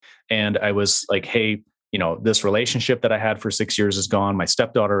And I was like, hey, this relationship that I had for 6 years is gone. My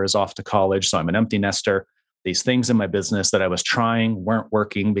stepdaughter is off to college. So I'm an empty nester. These things in my business that I was trying weren't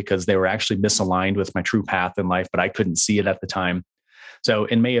working because they were actually misaligned with my true path in life, but I couldn't see it at the time. So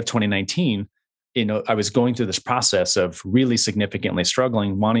in May of 2019, I was going through this process of really significantly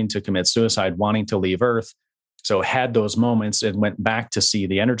struggling, wanting to commit suicide, wanting to leave Earth. So had those moments and went back to see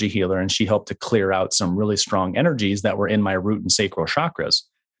the energy healer, and she helped to clear out some really strong energies that were in my root and sacral chakras.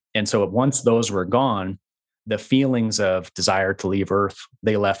 And so once those were gone, the feelings of desire to leave Earth,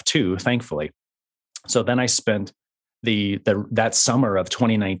 they left too, thankfully. So then I spent that summer of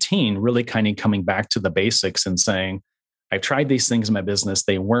 2019 really kind of coming back to the basics and saying, I've tried these things in my business.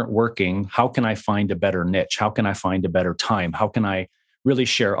 They weren't working. How can I find a better niche? How can I find a better time? How can I really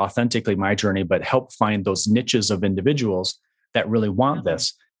share authentically my journey, but help find those niches of individuals that really want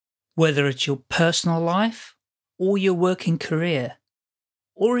this? Whether it's your personal life or your working career,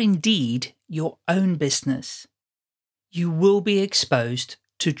 or indeed your own business, you will be exposed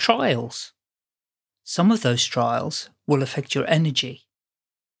to trials. Some of those trials will affect your energy,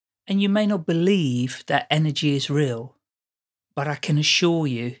 and you may not believe that energy is real, but I can assure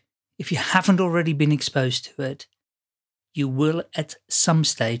you, if you haven't already been exposed to it, you will at some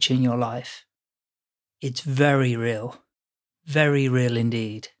stage in your life. It's very real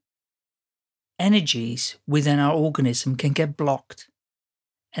indeed. Energies within our organism can get blocked,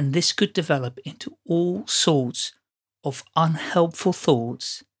 and this could develop into all sorts of unhelpful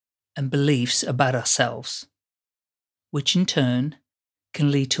thoughts and beliefs about ourselves, which in turn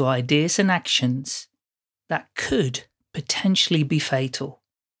can lead to ideas and actions that could potentially be fatal.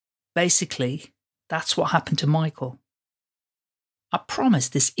 Basically, that's what happened to Michael. I promise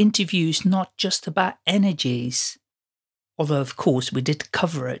this interview is not just about energies, although of course we did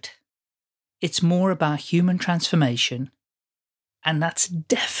cover it. It's more about human transformation, and that's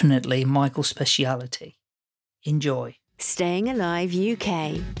definitely Michael's speciality. Enjoy. Staying Alive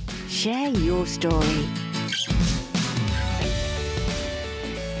UK. Share your story.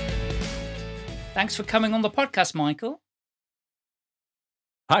 Thanks for coming on the podcast, Michael.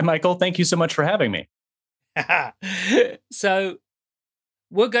 Hi, Michael. Thank you so much for having me. So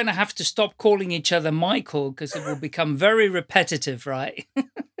we're going to have to stop calling each other Michael because it will become very repetitive, right?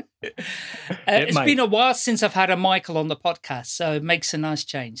 It's been a while since I've had a Michael on the podcast, so it makes a nice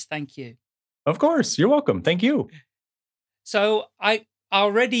change. Thank you. Of course. You're welcome. Thank you. So I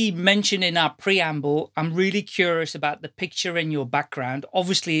already mentioned in our preamble, I'm really curious about the picture in your background.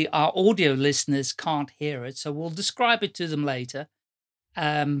 Obviously, our audio listeners can't hear it, so we'll describe it to them later.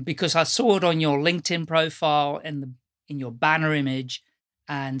 Because I saw it on your LinkedIn profile and in your banner image.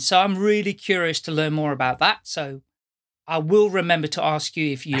 And so I'm really curious to learn more about that. So I will remember to ask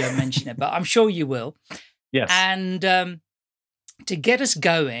you if you don't mention it, but I'm sure you will. Yes. And to get us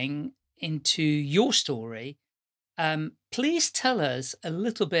going into your story, please tell us a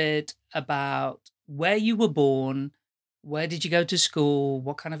little bit about where you were born, where did you go to school,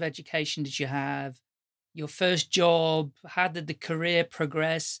 what kind of education did you have, your first job, how did the career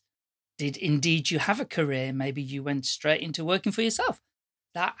progress? Did indeed you have a career? Maybe you went straight into working for yourself.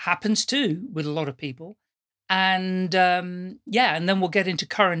 That happens too with a lot of people. And and then we'll get into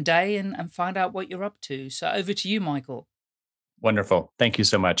current day and find out what you're up to. So over to you, Michael. Wonderful. Thank you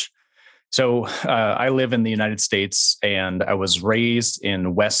so much. So I live in the United States, and I was raised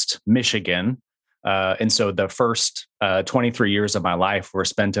in West Michigan. And so the first 23 years of my life were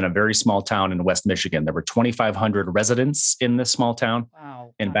spent in a very small town in West Michigan. There were 2,500 residents in this small town.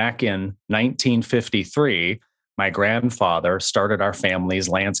 Wow. And back in 1953, my grandfather started our family's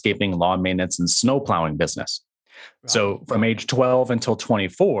landscaping, lawn maintenance, and snow plowing business. Right. So from age 12 until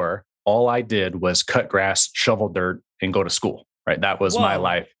 24, all I did was cut grass, shovel dirt, and go to school. Right. That was my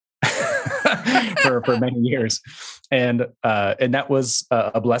life for many years. And that was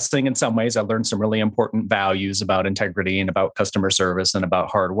a blessing in some ways. I learned some really important values about integrity and about customer service and about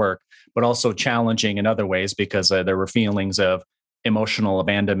hard work, but also challenging in other ways because there were feelings of emotional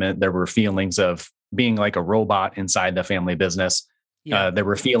abandonment. There were feelings of being like a robot inside the family business. Yeah. There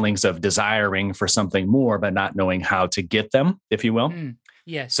were feelings of desiring for something more, but not knowing how to get them, if you will.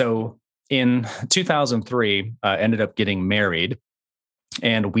 Yes. So in 2003, I ended up getting married,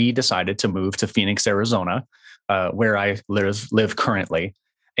 and we decided to move to Phoenix, Arizona, where I live currently.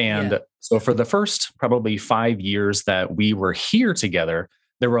 And so for the first probably 5 years that we were here together,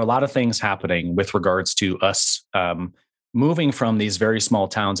 there were a lot of things happening with regards to us moving from these very small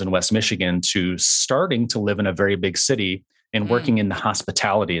towns in West Michigan to starting to live in a very big city and working in the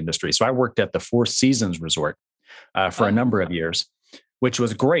hospitality industry. So I worked at the Four Seasons Resort for a number of years, which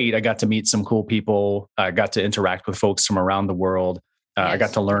was great. I got to meet some cool people. I got to interact with folks from around the world. I got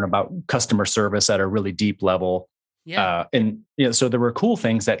Yes. to learn about customer service at a really deep level. Yeah. And so there were cool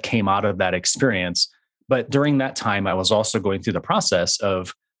things that came out of that experience. But during that time, I was also going through the process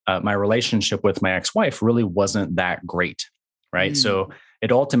of my relationship with my ex-wife really wasn't that great, right? Mm. So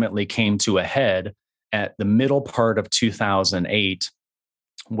it ultimately came to a head at the middle part of 2008,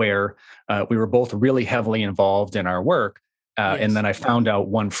 where we were both really heavily involved in our work. And Yes. then I found out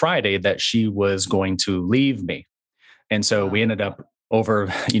one Friday that she was going to leave me. And so we Wow. ended up over,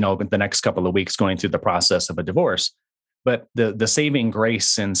 the next couple of weeks going through the process of a divorce. But the saving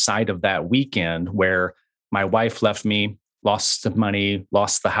grace inside of that weekend where my wife left me, lost the money,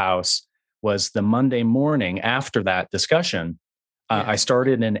 lost the house, was the Monday morning after that discussion. I Yes.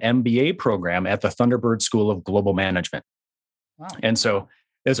 started an MBA program at the Thunderbird School of Global Management. Wow. And so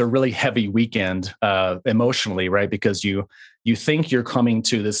it was a really heavy weekend emotionally, right? Because you think you're coming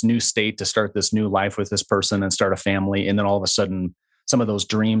to this new state to start this new life with this person and start a family, and then all of a sudden, some of those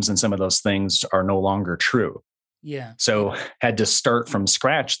dreams and some of those things are no longer true. Yeah. So had to start from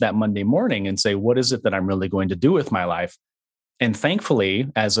scratch that Monday morning and say, what is it that I'm really going to do with my life? And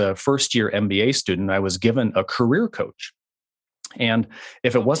thankfully, as a first year MBA student, I was given a career coach. And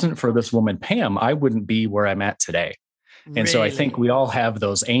if it Okay. wasn't for this woman, Pam, I wouldn't be where I'm at today. And so I think Really? we all have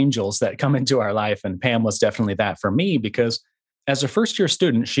those angels that come into our life. And Pam was definitely that for me because as a first year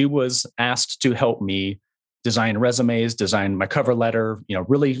student, she was asked to help me design resumes, design my cover letter,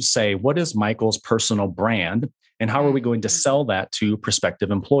 really say, what is Michael's personal brand and how are we Mm. going to sell that to prospective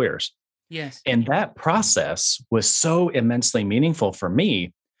employers? Yes. And that process was so immensely meaningful for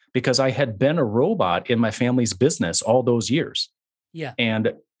me because I had been a robot in my family's business all those years. Yeah.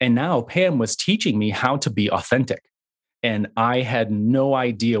 And now Pam was teaching me how to be authentic. And I had no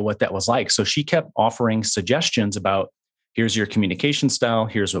idea what that was like. So she kept offering suggestions about here's your communication style,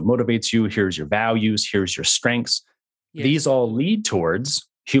 here's what motivates you, here's your values, here's your strengths. Yes. These all lead towards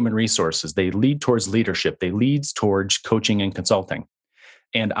human resources, they lead towards leadership, they lead towards coaching and consulting.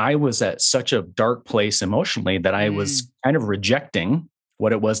 And I was at such a dark place emotionally that I was Mm. kind of rejecting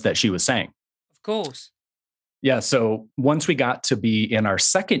what it was that she was saying. Of course. Yeah. So once we got to be in our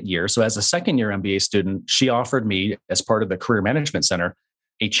second year, so as a second year MBA student, she offered me, as part of the Career Management Center,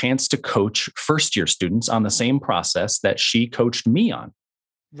 a chance to coach first year students on the same process that she coached me on.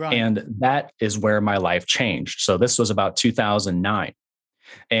 Right. And that is where my life changed. So this was about 2009.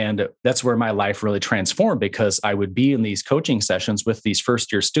 And that's where my life really transformed because I would be in these coaching sessions with these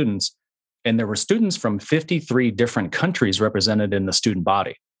first year students. And there were students from 53 different countries represented in the student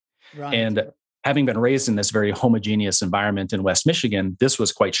body. Right. And having been raised in this very homogeneous environment in West Michigan, this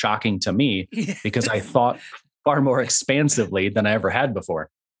was quite shocking to me because I Yes. thought far more expansively than I ever had before.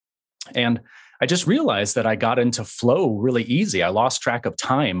 And I just realized that I got into flow really easy. I lost track of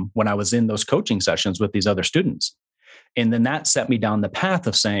time when I was in those coaching sessions with these other students. And then that set me down the path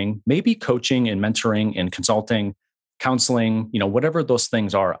of saying maybe coaching and mentoring and consulting, counseling, whatever those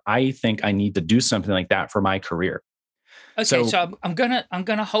things are, I think I need to do something like that for my career. Okay, So, so I'm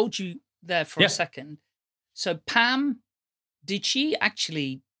gonna hold you there for a yeah. second. So Pam, did she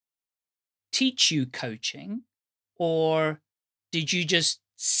actually teach you coaching, or did you just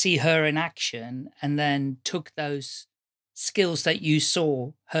see her in action and then took those skills that you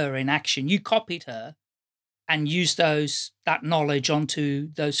saw her in action? You copied her and used that knowledge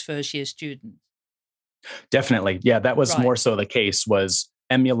onto those first year students. Definitely. Yeah, that was Right. more so the case was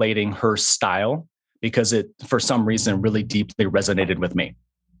emulating her style because it for some reason really deeply resonated with me.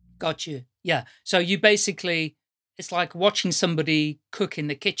 Got you. Yeah. So you basically, it's like watching somebody cook in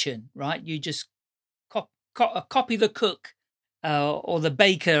the kitchen, right? You just copy the cook or the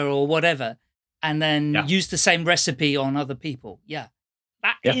baker or whatever, and then Yeah. use the same recipe on other people. Yeah.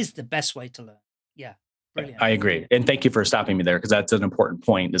 That Yeah. is the best way to learn. Yeah. Brilliant. I agree. And thank you for stopping me there because that's an important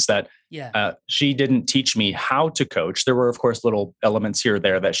point is that Yeah. she didn't teach me how to coach. There were, of course, little elements here or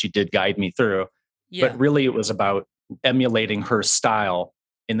there that she did guide me through, but Yeah. really it was about emulating her style.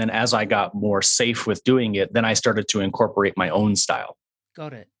 And then as I got more safe with doing it, then I started to incorporate my own style.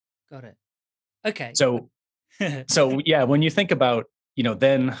 Got it. Got it. Okay. So So yeah, when you think about,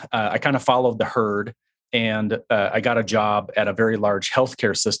 then I kind of followed the herd and I got a job at a very large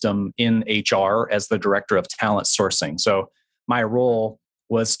healthcare system in HR as the director of talent sourcing. So my role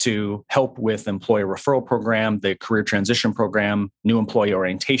was to help with employee referral program, the career transition program, new employee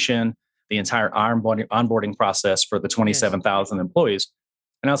orientation, the entire onboarding process for the Yes. 27,000 employees.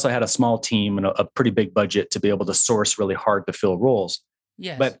 And I also had a small team and a pretty big budget to be able to source really hard to fill roles.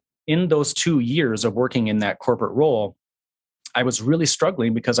 Yes. But in those 2 years of working in that corporate role, I was really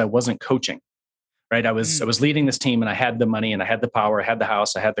struggling because I wasn't coaching, right? I was Mm. leading this team and I had the money and I had the power, I had the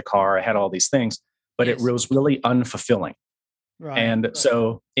house, I had the car, I had all these things, but it Yes. was really unfulfilling. Right. And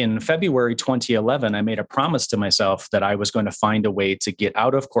so in February 2011, I made a promise to myself that I was going to find a way to get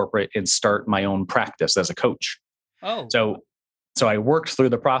out of corporate and start my own practice as a coach. Oh, So, so I worked through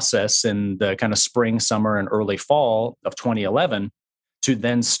the process in the kind of spring, summer, and early fall of 2011 to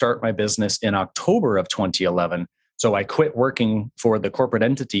then start my business in October of 2011. So I quit working for the corporate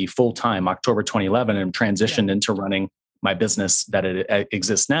entity full time October 2011 and yeah. transitioned into running my business that it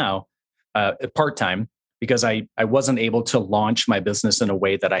exists now part time because I wasn't able to launch my business in a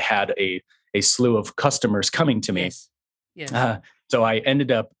way that I had a slew of customers coming to me. Yes. Yes. Uh, so I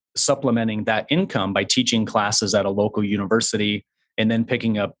ended up supplementing that income by teaching classes at a local university and then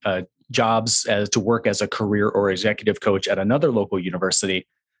picking up jobs as to work as a career or executive coach at another local university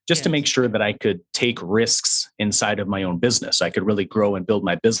just to make Yes. sure that I could take risks inside of my own business. I could really grow and build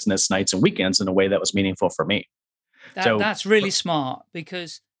my business nights and weekends in a way that was meaningful for me. So, That's really smart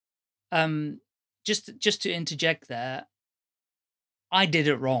because um just to interject there, I did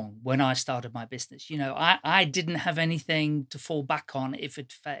it wrong when I started my business. I didn't have anything to fall back on if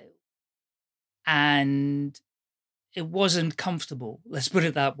it failed. And it wasn't comfortable. Let's put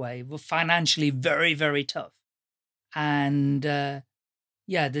it that way. We're financially very, very tough. And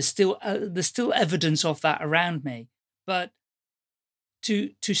yeah, there's still evidence of that around me. But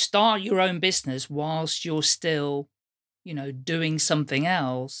to start your own business whilst you're still, doing something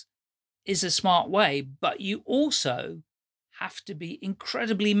else is a smart way. But you also have to be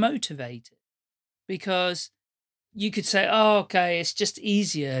incredibly motivated because you could say, oh, okay, it's just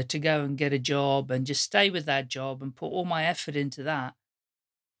easier to go and get a job and just stay with that job and put all my effort into that.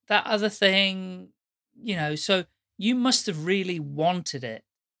 That other thing, so you must have really wanted it.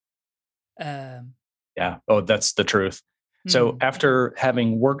 Um, yeah. Oh, that's the truth. So hmm, after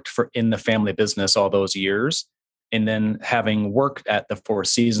having worked for in the family business all those years, and then having worked at the Four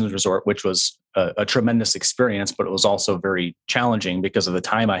Seasons Resort, which was a tremendous experience, but it was also very challenging because of the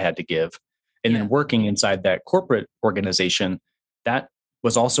time I had to give. And then yeah, working inside that corporate organization, that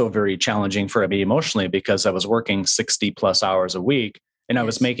was also very challenging for me emotionally because I was working 60 plus hours a week and I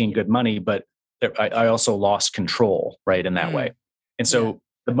was yes, making good money, but I also lost control, right, in that way. mm, And yeah, so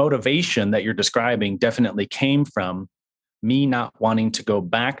the motivation that you're describing definitely came from me not wanting to go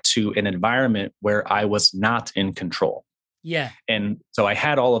back to an environment where I was not in control. yeah, And so I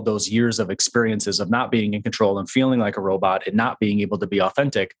had all of those years of experiences of not being in control and feeling like a robot and not being able to be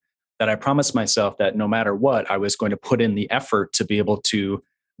authentic, that I promised myself that no matter what, I was going to put in the effort to be able to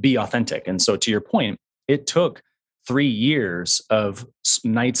be authentic. And so, to your point, it took 3 years of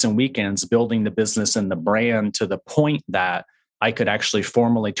nights and weekends building the business and the brand to the point that I could actually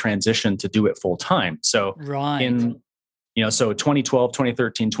formally transition to do it full time. So, right, in so 2012,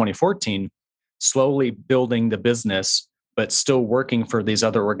 2013, 2014, slowly building the business, but still working for these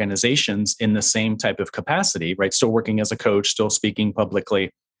other organizations in the same type of capacity, right? Still working as a coach, still speaking publicly,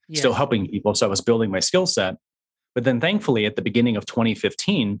 still yes, helping people. So I was building my skill set. But then thankfully, at the beginning of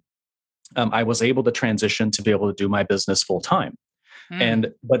 2015, I was able to transition to be able to do my business full time.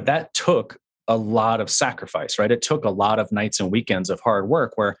 mm, But that took a lot of sacrifice, right? It took a lot of nights and weekends of hard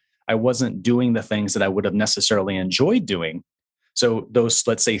work where I wasn't doing the things that I would have necessarily enjoyed doing. So those,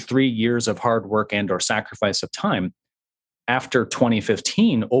 let's say, 3 years of hard work and or sacrifice of time after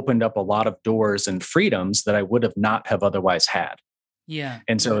 2015 opened up a lot of doors and freedoms that I would have not have otherwise had. yeah,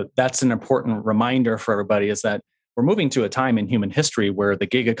 And so that's an important reminder for everybody is that we're moving to a time in human history where the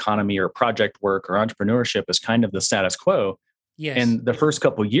gig economy or project work or entrepreneurship is kind of the status quo. yes, And the first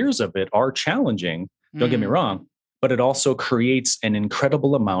couple of years of it are challenging, don't get me mm, wrong, but it also creates an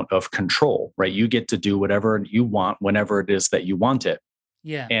incredible amount of control, right? You get to do whatever you want whenever it is that you want it.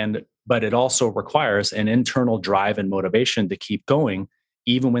 yeah, But it also requires an internal drive and motivation to keep going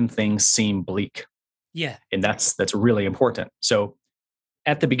even when things seem bleak. yeah, And that's really important. So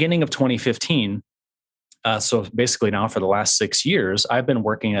at the beginning of 2015, so basically now for the last 6 years, I've been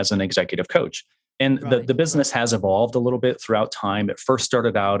working as an executive coach. And the right, business has evolved a little bit throughout time. It first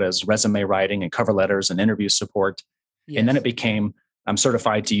started out as resume writing and cover letters and interview support. And then it yes, became, I'm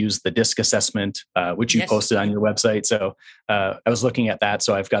certified to use the DISC assessment, which you yes. posted on your website. So I was looking at that.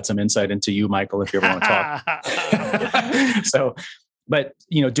 So I've got some insight into you, Michael, if you ever want to talk. So, but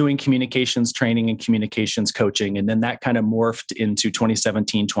doing communications training and communications coaching. And then that kind of morphed into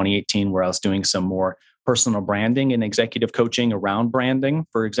 2017, 2018, where I was doing some more personal branding and executive coaching around branding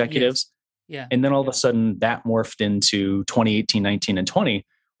for Yes, executives. yeah, And then all of a sudden that morphed into 2018, 19, and 20,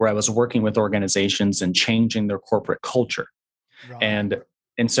 where I was working with organizations and changing their corporate culture. right,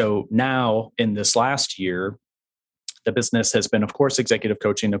 And so now in this last year, the business has been, of course, executive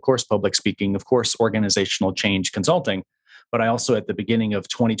coaching, of course, public speaking, of course, organizational change consulting. But I also, at the beginning of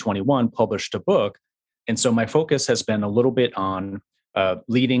 2021, published a book And so my focus has been a little bit on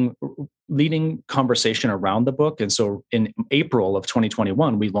leading conversation around the book. And so in April of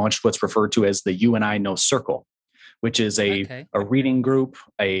 2021, we launched what's referred to as the You and I Know Circle, which is Okay. a reading group,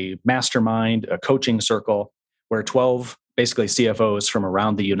 a mastermind, a coaching circle, where 12 basically CFOs from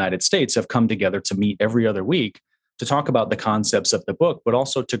around the United States have come together to meet every other week to talk about the concepts of the book, but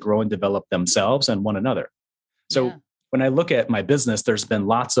also to grow and develop themselves and one another. Yeah. So when I look at my business, there's been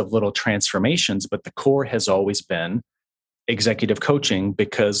lots of little transformations, but the core has always been executive coaching,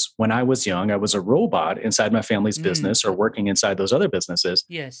 because when I was young, I was a robot inside my family's Mm. business or working inside those other businesses.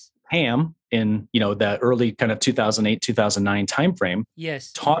 Yes. Pam, in that early kind of 2008, 2009 timeframe,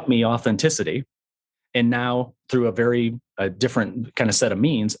 Yes. taught me authenticity. And now through a very different kind of set of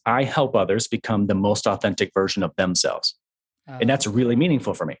means, I help others become the most authentic version of themselves. And that's Oh, really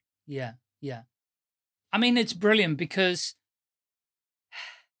meaningful for me. yeah. Yeah. I mean, it's brilliant because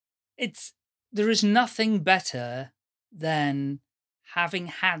it's there is nothing better than having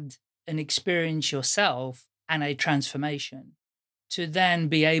had an experience yourself and a transformation to then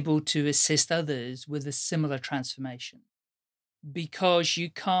be able to assist others with a similar transformation because you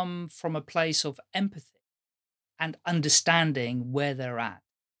come from a place of empathy and understanding where they're at.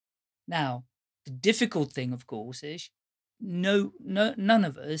 Now, the difficult thing, of course, is none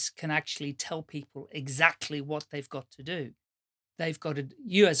of us can actually tell people exactly what they've got to do. They've got to,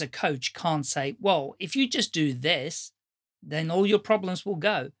 you as a coach can't say, well, if you just do this, then all your problems will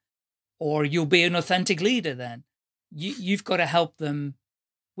go, or you'll be an authentic leader then. You've got to help them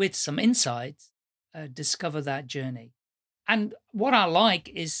with some insights, discover that journey. And what I like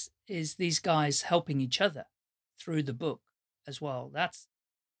is these guys helping each other through the book as well. That's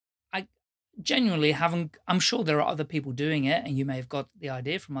I genuinely haven't. I'm sure there are other people doing it, and you may have got the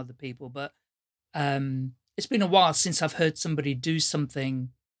idea from other people, but it's been a while since I've heard somebody do something,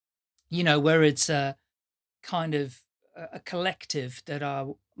 where it's a kind of a collective that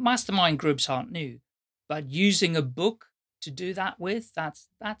are mastermind groups aren't new, but using a book to do that with, that's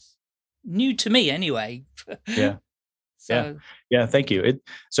new to me anyway. Yeah. Yeah. So Yeah. Thank you.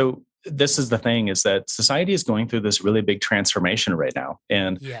 So this is the thing, is that society is going through this really big transformation right now.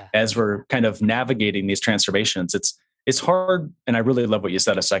 And yeah, as we're kind of navigating these transformations, it's hard. And I really love what you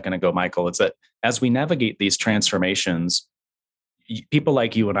said a second ago, Michael. It's that as we navigate these transformations, people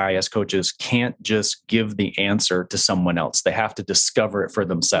like you and I as coaches can't just give the answer to someone else. They have to discover it for yes,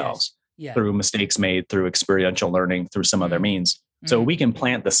 themselves yeah, through mistakes made, through experiential learning, through some other mm, means. So mm, we can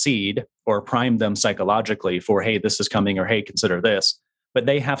plant the seed or prime them psychologically for, hey, this is coming, or hey, consider this. But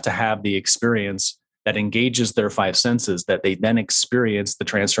they have to have the experience that engages their five senses, that they then experience the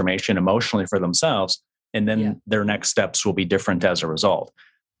transformation emotionally for themselves. And yeah, then their next steps will be different as a result.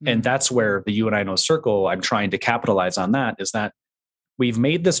 And mm, that's where the You and I Know Circle, I'm trying to capitalize on that, is that we've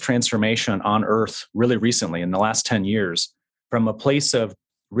made this transformation on earth really recently in the last 10 years, from a place of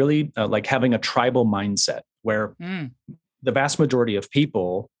really like having a tribal mindset where mm, the vast majority of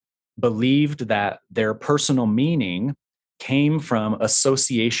people believed that their personal meaning came from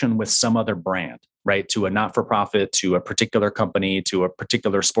association with some other brand, right? To a not for profit, to a particular company, to a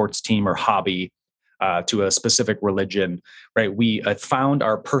particular sports team or hobby, to a specific religion, right? We found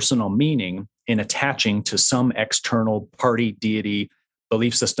our personal meaning in attaching to some external party, deity,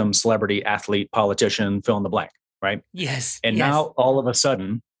 belief system, celebrity, athlete, politician, fill in the blank, right? yes, And yes, now all of a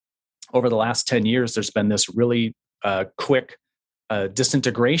sudden, over the last 10 years, there's been this really quick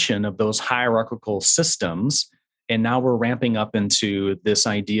disintegration of those hierarchical systems. And now we're ramping up into this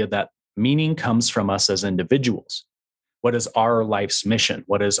idea that meaning comes from us as individuals. What is our life's mission?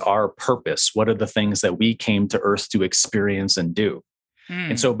 What is our purpose? What are the things that we came to earth to experience and do?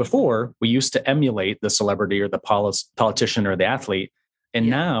 And mm, so before, we used to emulate the celebrity or the politician or the athlete. And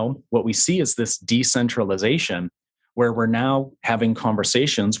yeah, now what we see is this decentralization, where we're now having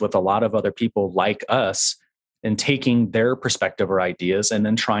conversations with a lot of other people like us and taking their perspective or ideas and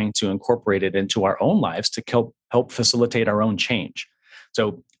then trying to incorporate it into our own lives to help facilitate our own change.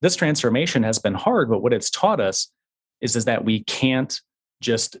 So this transformation has been hard, but what it's taught us is that we can't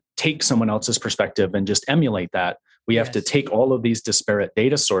just take someone else's perspective and just emulate that. We have to yes, take all of these disparate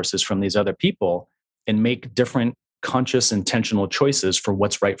data sources from these other people and make different conscious intentional choices for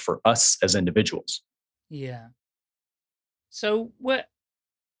what's right for us as individuals. yeah. So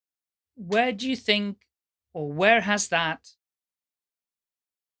where do you think, or where has that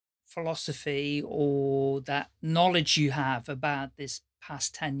philosophy or that knowledge you have about this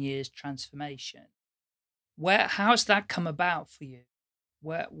past 10 years transformation, how's that come about for you?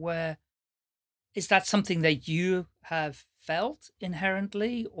 Where is that something that you have felt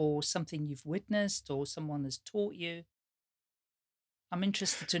inherently, or something you've witnessed, or someone has taught you? I'm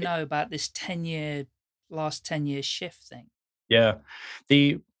interested to know about this 10-year last 10 years shift thing? Yeah.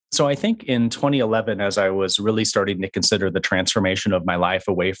 The so I think in 2011, as I was really starting to consider the transformation of my life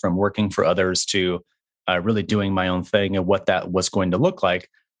away from working for others to really doing my own thing and what that was going to look like,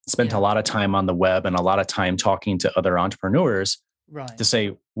 spent a Yeah. lot of time on the web and a lot of time talking to other entrepreneurs Right. to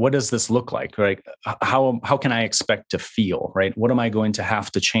say, what does this look like? Right? How can I expect to feel? Right? What am I going to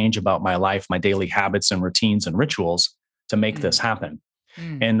have to change about my life, my daily habits and routines and rituals to make this Mm. happen?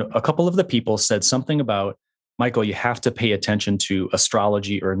 Mm. And a couple of the people said something about, Michael, you have to pay attention to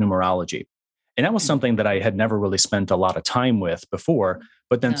astrology or numerology. And that was Mm. something that I had never really spent a lot of time with before.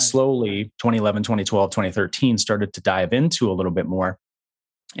 But then No. slowly, 2011, 2012, 2013, started to dive into a little bit more.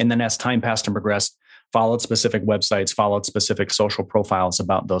 And then as time passed and progressed, followed specific websites, followed specific social profiles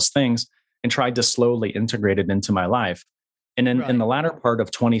about those things, and tried to slowly integrate it into my life. And in Right. the latter part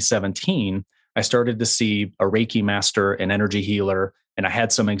of 2017, I started to see a Reiki master, an energy healer, and I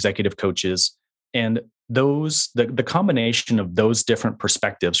had some executive coaches. And the combination of those different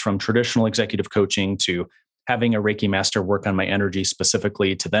perspectives, from traditional executive coaching to having a Reiki master work on my energy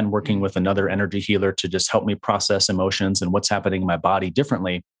specifically, to then working Mm. with another energy healer to just help me process emotions and what's happening in my body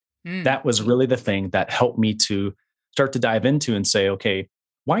differently, Mm. that was really the thing that helped me to start to dive into and say, okay,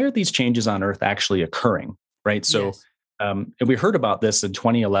 why are these changes on Earth actually occurring? Right. So, Yes. and we heard about this in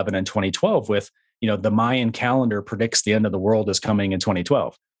 2011 and 2012 with, the Mayan calendar predicts the end of the world is coming in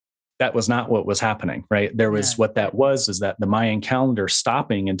 2012. That was not what was happening, right? There was, No. what that was is that the Mayan calendar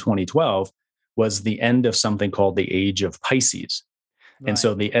stopping in 2012 was the end of something called the age of Pisces. And Right.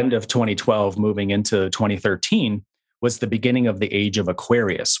 so the end of 2012 moving into 2013 was the beginning of the age of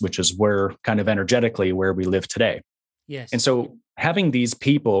Aquarius, which is where kind of energetically where we live today. And Yes. so having these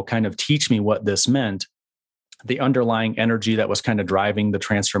people kind of teach me what this meant, the underlying energy that was kind of driving the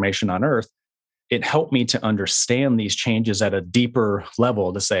transformation on Earth, it helped me to understand these changes at a deeper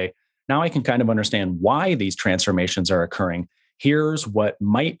level to say, now I can kind of understand why these transformations are occurring. Here's what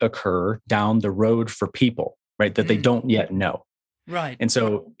might occur down the road for people, right? That they Mm. don't yet know. Right. And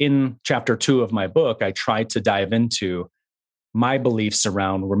so in chapter 2 of my book, I tried to dive into my beliefs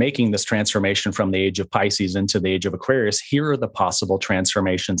around, we're making this transformation from the age of Pisces into the age of Aquarius. Here are the possible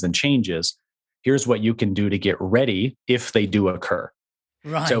transformations and changes. Here's what you can do to get ready if they do occur.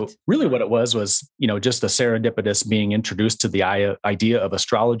 So Right. really what it was, just a serendipitous being introduced to the idea of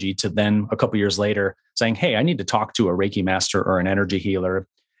astrology, to then a couple years later saying, hey, I need to talk to a Reiki master or an energy healer,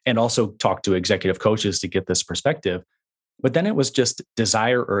 and also talk to executive coaches to get this perspective. But then it was just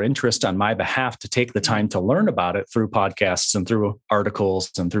desire or interest on my behalf to take the time Mm. to learn about it through podcasts and through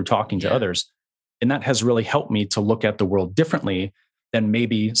articles and through talking to Yeah. others. And that has really helped me to look at the world differently than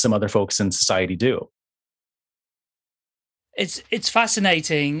maybe some other folks in society do. It's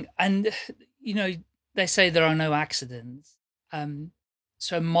fascinating, and you know they say there are no accidents. Um,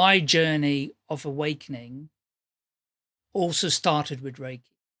 so my journey of awakening also started with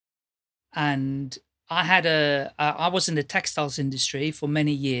Reiki, and I was in the textiles industry for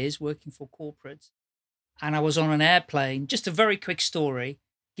many years, working for corporates, and I was on an airplane. Just a very quick story,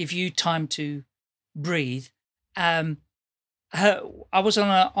 give you time to breathe. Um, I was on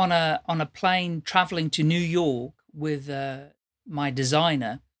a plane traveling to New York with my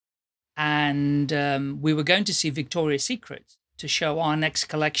designer, and we were going to see Victoria's Secret to show our next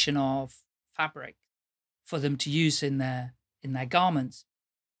collection of fabric for them to use in their garments.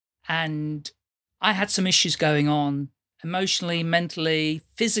 And I had some issues going on emotionally, mentally,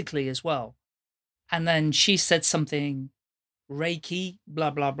 physically as well. And then she said something, Reiki,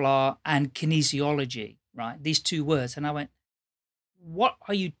 blah blah blah, and kinesiology, right? These two words, and I went, "What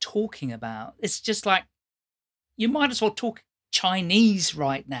are you talking about?" It's just like you might as well talk Chinese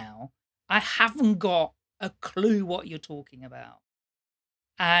right now. I haven't got a clue what you're talking about.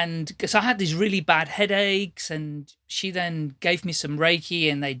 And because I had these really bad headaches, and she then gave me some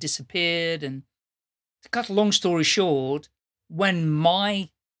Reiki and they disappeared. And to cut a long story short, when my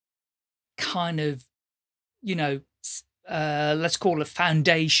kind of, let's call it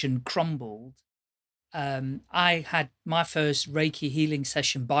foundation crumbled, I had my first Reiki healing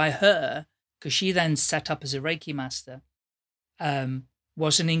session by her because she then set up as a Reiki master.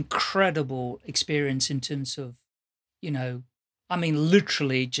 Was an incredible experience in terms of, you know, I mean,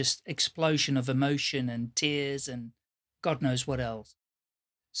 literally just explosion of emotion and tears and God knows what else.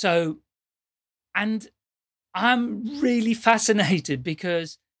 So, and I'm really fascinated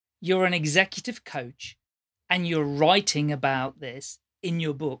because you're an executive coach and you're writing about this in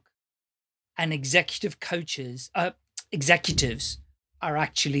your book, and executives are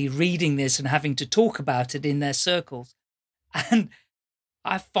actually reading this and having to talk about it in their circles. And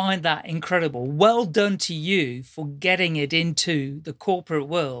I find that incredible. Well done to you for getting it into the corporate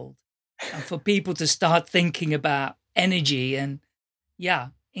world and for people to start thinking about energy. And yeah,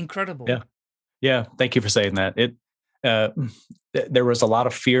 incredible. Yeah. Yeah. Thank you for saying that. Uh, there was a lot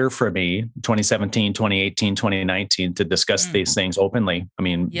of fear for me 2017, 2018, 2019 to discuss Mm, these things openly. I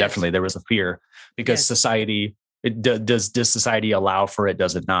mean, yes, definitely there was a fear because yes. society, does society allow for it?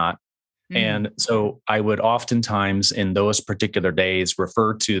 Does it not? Mm, And so I would oftentimes in those particular days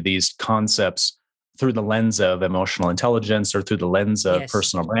refer to these concepts through the lens of emotional intelligence or through the lens of yes,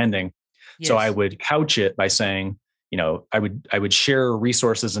 personal branding. So I yes, would couch it by saying, I would share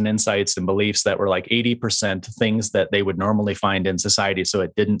resources and insights and beliefs that were like 80% things that they would normally find in society. So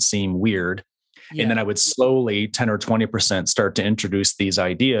it didn't seem weird. And yeah. then I would slowly 10 or 20% start to introduce these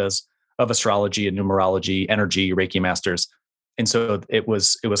ideas of astrology and numerology, energy, Reiki masters. And so it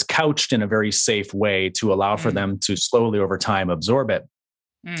was couched in a very safe way to allow for Mm, them to slowly over time absorb it.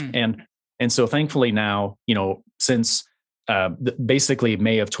 mm, And and so thankfully now, since basically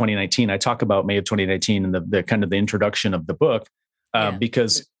May of 2019, I talk about May of 2019 and the kind of the introduction of the book, yeah.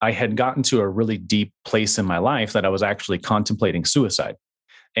 because I had gotten to a really deep place in my life that I was actually contemplating suicide.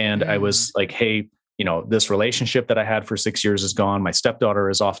 And I Mm, was like, hey, this relationship that I had for 6 years is gone. My stepdaughter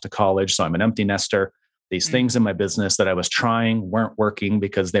is off to college. So I'm an empty nester. These mm, things in my business that I was trying weren't working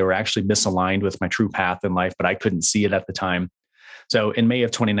because they were actually misaligned with my true path in life, but I couldn't see it at the time. So in May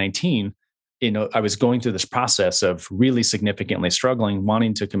of 2019, I was going through this process of really significantly struggling,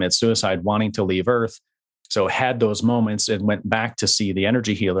 wanting to commit suicide, wanting to leave Earth. So had those moments and went back to see the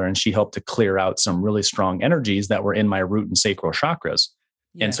energy healer, and she helped to clear out some really strong energies that were in my root and sacral chakras.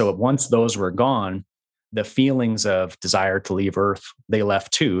 And so yes. once those were gone, the feelings of desire to leave Earth, they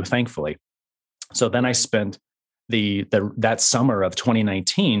left too, thankfully. So then I Great. spent that summer of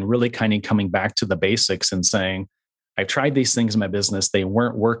 2019 really kind of coming back to the basics and saying, I've tried these things in my business, they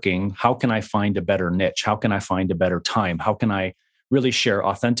weren't working. How can I find a better niche? How can I find a better time? How can I really share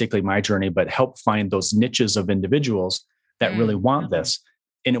authentically my journey, but help find those niches of individuals that really Mm, want this?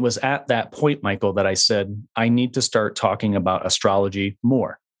 And it was at that point, Michael, that I said, I need to start talking about astrology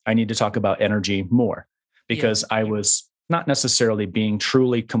more. I need to talk about energy more yeah. because I was not necessarily being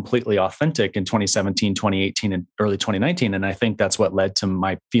truly completely authentic in 2017, 2018, and early 2019. And I think that's what led to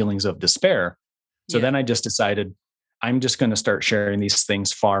my feelings of despair. So Yeah. then I just decided I'm just going to start sharing these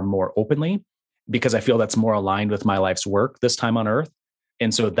things far more openly because I feel that's more aligned with my life's work this time on earth.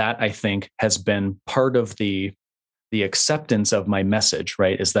 And so that I think has been part of the acceptance of my message,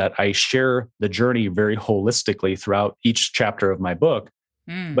 right? Is that I share the journey very holistically throughout each chapter of my book,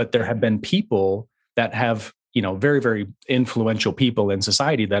 Mm, but there have been people that have, very, very influential people in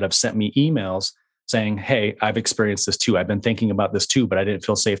society that have sent me emails saying, hey, I've experienced this too. I've been thinking about this too, but I didn't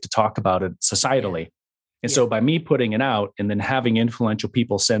feel safe to talk about it yeah. societally. And so Yeah. by me putting it out and then having influential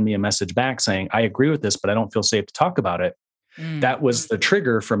people send me a message back saying, I agree with this, but I don't feel safe to talk about it, Mm, that was the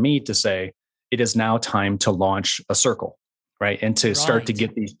trigger for me to say, it is now time to launch a circle, right? And to start to right.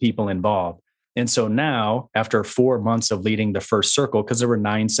 get these people involved. And so now, after 4 months of leading the first circle, because there were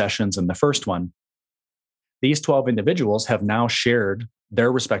 9 sessions in the first one, these 12 individuals have now shared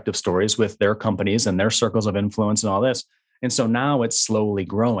their respective stories with their companies and their circles of influence and all this. And so now it's slowly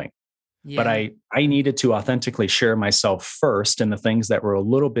growing. But Yeah. I needed to authentically share myself first and the things that were a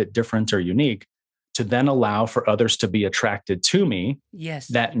little bit different or unique to then allow for others to be attracted to me, Yes.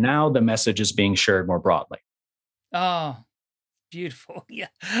 that now the message is being shared more broadly. Oh, beautiful. Yeah.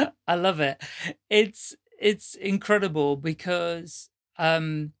 I love it. It's incredible because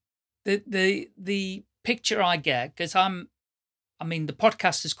the picture I get, because I mean the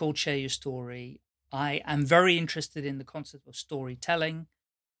podcast is called Share Your Story. I am very interested in the concept of storytelling.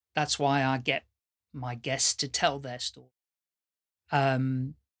 That's why I get my guests to tell their story.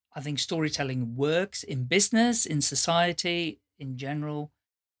 Um, I think storytelling works in business, in society, in general.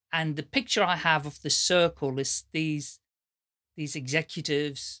 And the picture I have of the circle is these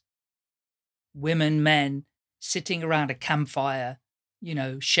executives, women, men, sitting around a campfire,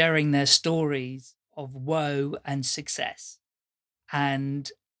 sharing their stories of woe and success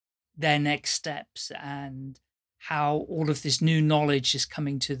and their next steps and how all of this new knowledge is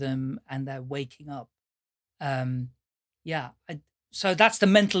coming to them and they're waking up. Um, yeah. So that's the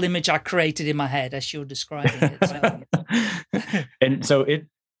mental image I created in my head as you're describing it. So, And so it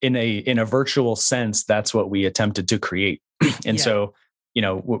in a virtual sense, that's what we attempted to create. And yeah. so,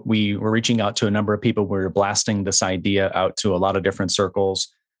 we were reaching out to a number of people. We were blasting this idea out to a lot of different circles.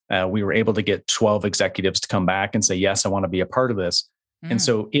 We were able to get 12 executives to come back and say, yes, I want to be a part of this. And Mm,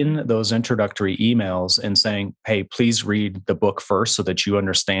 so in those introductory emails and saying, hey, please read the book first so that you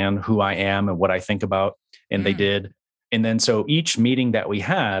understand who I am and what I think about. And they mm, did. And then so each meeting that we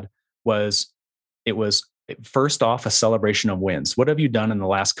had was it was First off, a celebration of wins. What have you done in the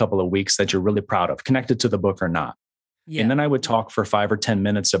last couple of weeks that you're really proud of, connected to the book or not? And Yeah. then I would talk for 5 or 10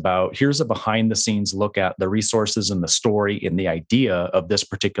 minutes about here's a behind the scenes look at the resources and the story and the idea of this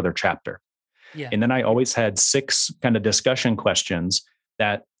particular chapter. Yeah. And then I always had 6 kind of discussion questions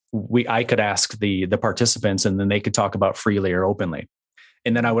that I could ask the participants, and then they could talk about freely or openly.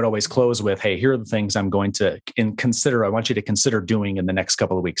 And then I would always close with, hey, here are the things I'm going to consider. I want you to consider doing in the next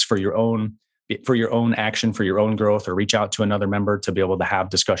couple of weeks for your own action, for your own growth, or reach out to another member to be able to have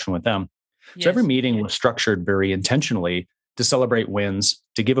discussion with them. So every Yes. meeting was structured very intentionally to celebrate wins,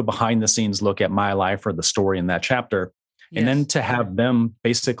 to give a behind the scenes look at my life or the story in that chapter, and then Yes. to have them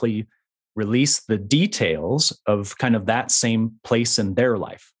basically release the details of kind of that same place in their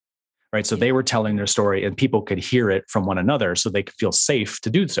life. Right. So Yeah. they were telling their story and people could hear it from one another so they could feel safe to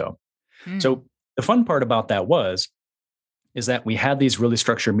do so. Mm. So the fun part about that is that we had these really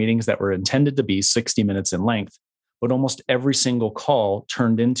structured meetings that were intended to be 60 minutes in length, but almost every single call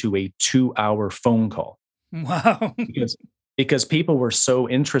turned into a 2-hour phone call Wow. because because people were so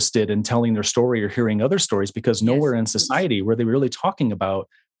interested in telling their story or hearing other stories, because Yes. nowhere in society were they really talking about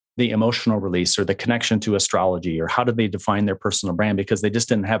the emotional release or the connection to astrology or how did they define their personal brand, because they just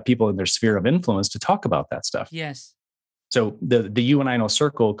didn't have people in their sphere of influence to talk about that stuff. Yes. So the You and I Know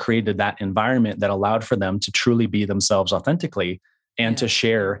Circle created that environment that allowed for them to truly be themselves authentically and Yeah. to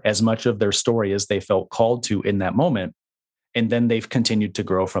share as much of their story as they felt called to in that moment. And then they've continued to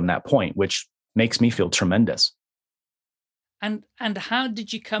grow from that point, which makes me feel tremendous. And how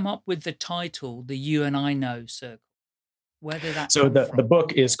did you come up with the title, the You and I Know Circle? Where did that So come the from?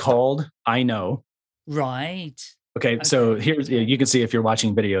 book is called I Know. Right. Okay, so Okay. here's, you can see, if you're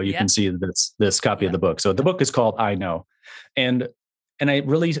watching video, you Yeah. can see this copy of Yeah. the book. So the book is called I Know, and I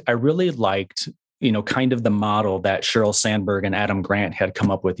really liked, kind of the model that Sheryl Sandberg and Adam Grant had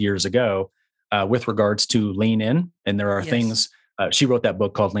come up with years ago, with regards to lean in. And there are Yes. things, she wrote that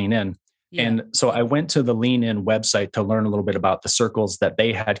book called Lean In, Yeah. and so I went to the Lean In website to learn a little bit about the circles that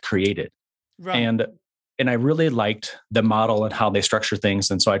they had created, Right. and I really liked the model and how they structure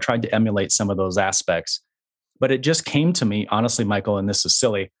things, and so I tried to emulate some of those aspects. But it just came to me, honestly, Michael, and this is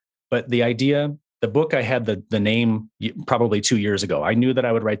silly, but the book, I had the name probably 2 years ago. I knew that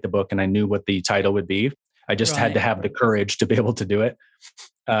I would write the book and I knew what the title would be. I just had Right. to have the courage to be able to do it.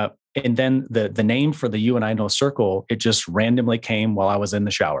 And then the name for the You and I Know Circle, it just randomly came while I was in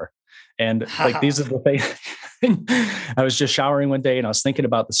the shower. And like, these are the things. I was just showering one day and I was thinking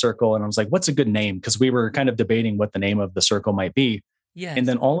about the circle and I was like, what's a good name? Because we were kind of debating what the name of the circle might be. And Yes.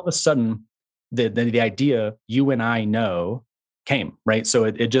 then all of a sudden, the idea You and I Know came, right? So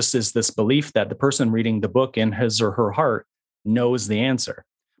it just is this belief that the person reading the book in his or her heart knows the answer.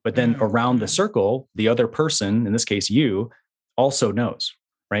 But then Mm. around the circle, the other person, in this case, you, also knows,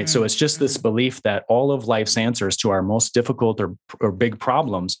 right? So Mm. it's just this belief that all of life's answers to our most difficult or big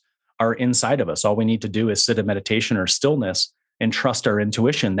problems are inside of us. All we need to do is sit in meditation or stillness and trust our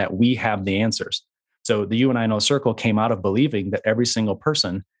intuition that we have the answers. So the You and I Know Circle came out of believing that every single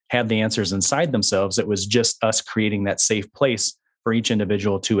person had the answers inside themselves. It was just us creating that safe place for each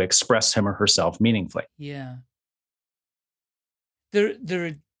individual to express him or herself meaningfully. Yeah.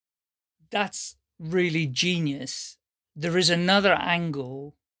 There. That's really genius. There is another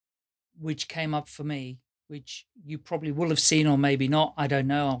angle which came up for me, which you probably will have seen or maybe not. I don't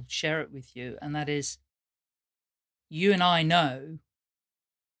know. I'll share it with you. And that is, you and I know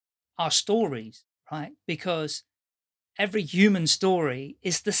our stories, right? Because every human story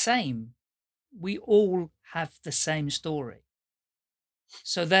is the same. We all have the same story.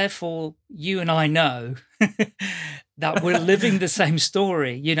 So therefore, you and I know that we're living the same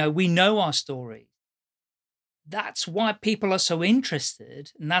story. We know our story. That's why people are so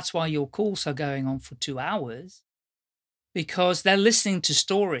interested. And that's why your calls are going on for 2 hours, because they're listening to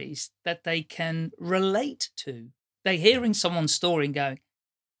stories that they can relate to. They're hearing someone's story and going,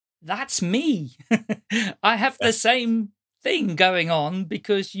 that's me. I have Yeah. the same thing going on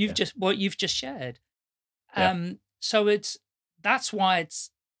because Yeah. what you've just shared. Yeah. So that's why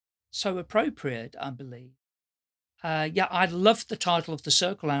it's so appropriate, I believe. Yeah, I love the title of the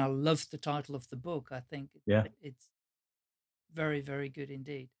circle and I love the title of the book. I think Yeah. it's very, very good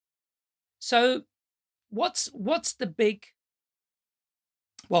indeed. So what's the big,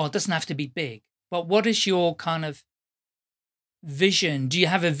 well, it doesn't have to be big, but what is your kind of vision? Do you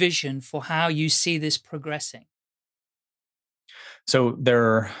have a vision for how you see this progressing? So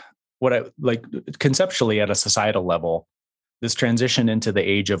what I like conceptually at a societal level, this transition into the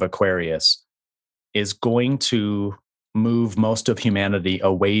age of Aquarius is going to move most of humanity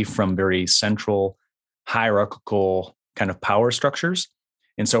away from very central hierarchical kind of power structures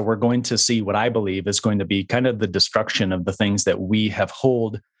And so we're going to see what I believe is going to be kind of the destruction of the things that we have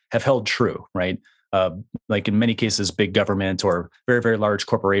held true, right? Uh, like in many cases, big government or very, very large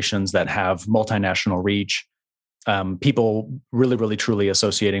corporations that have multinational reach, people really, really, truly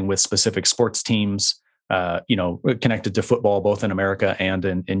associating with specific sports teams, connected to football, both in America and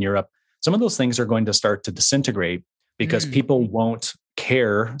in Europe. Some of those things are going to start to disintegrate because Mm. people won't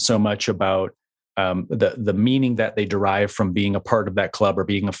care so much about the meaning that they derive from being a part of that club or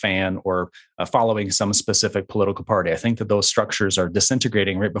being a fan or following some specific political party. I think that those structures are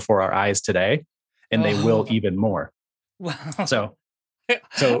disintegrating right before our eyes today, and they will Oh, even more. well, So,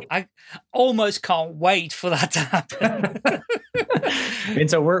 so I almost can't wait for that to happen. and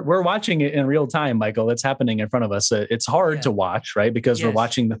so we're watching it in real time, Michael. It's happening in front of us. It's hard Yeah. to watch, right? Because we're Yes.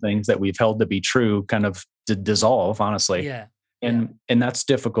 watching the things that we've held to be true kind of dissolve, honestly, Yeah. and that's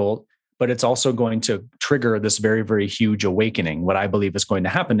difficult. But it's also going to trigger this very, very huge awakening. What I believe is going to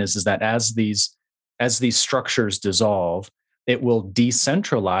happen is that as these structures dissolve, it will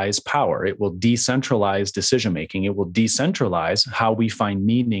decentralize power. It will decentralize decision making. It will decentralize how we find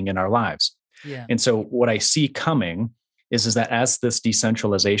meaning in our lives. Yeah. And so what I see coming is that as this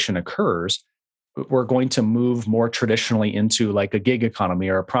decentralization occurs, we're going to move more traditionally into like a gig economy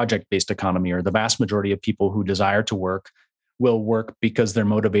or a project based economy, or the vast majority of people who desire to work will work because they're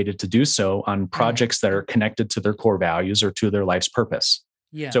motivated to do so on Mm. projects that are connected to their core values or to their life's purpose.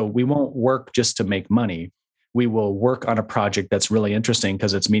 Yeah. So we won't work just to make money. We will work on a project that's really interesting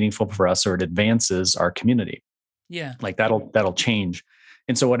because it's meaningful for us or it advances our community. Yeah. Like that'll change.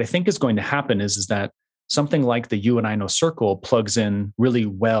 And so what I think is going to happen is that something like the You and I Know Circle plugs in really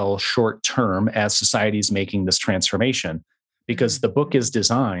well short term as society's making this transformation, because Mm. the book is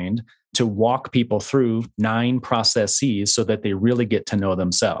designed to walk people through 9 processes so that they really get to know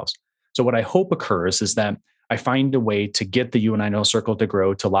themselves. So what I hope occurs is that I find a way to get the You and I Know Circle to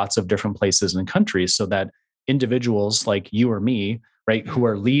grow to lots of different places and countries so that individuals like you or me, right, who Mm.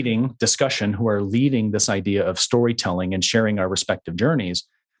 are leading discussion, who are leading this idea of storytelling and sharing our respective journeys,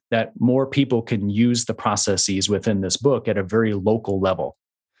 that more people can use the processes within this book at a very local level.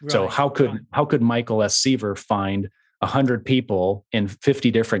 So Right. how could Michael S. Seaver find 100 people in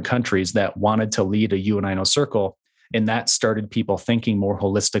 50 different countries that wanted to lead a You and I Know Circle? And that started people thinking more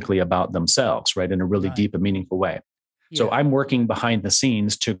holistically about themselves, right, in a really Right. deep and meaningful way. So Yeah. I'm working behind the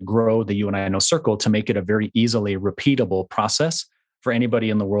scenes to grow the You and I Know Circle to make it a very easily repeatable process for anybody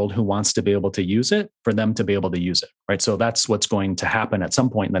in the world who wants to be able to use it, for them to be able to use it, right? So that's what's going to happen at some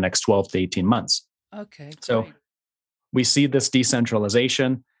point in the next 12 to 18 months. Okay. So Great. we see this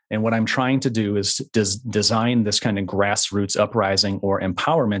decentralization. And what I'm trying to do is design this kind of grassroots uprising or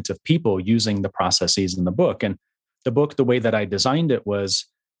empowerment of people using the processes in the book. And the book, the way that I designed it was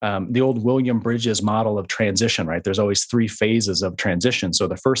the old William Bridges model of transition, right? There's always 3 phases of transition. So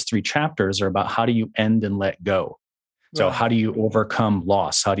the first 3 chapters are about how do you end and let go? So, Right. how do you overcome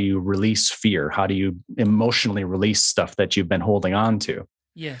loss? How do you release fear? How do you emotionally release stuff that you've been holding on to?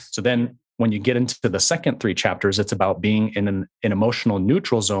 Yes. So then when you get into the second 3 chapters, it's about being in an emotional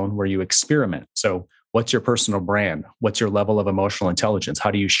neutral zone where you experiment. So what's your personal brand? What's your level of emotional intelligence?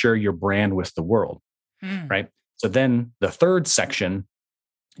 How do you share your brand with the world? Mm. Right. So then the third section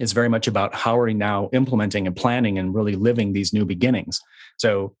is very much about how are we now implementing and planning and really living these new beginnings.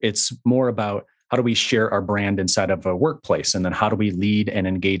 So it's more about how do we share our brand inside of a workplace? And then how do we lead and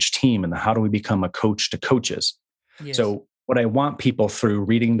engage team? And then how do we become a coach to coaches? Yes. So what I want people through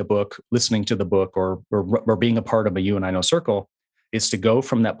reading the book, listening to the book, or being a part of a You and I Know Circle is to go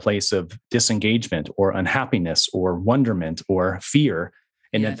from that place of disengagement or unhappiness or wonderment or fear.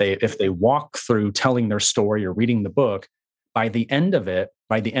 And that Yes. if they walk through telling their story or reading the book, by the end of it,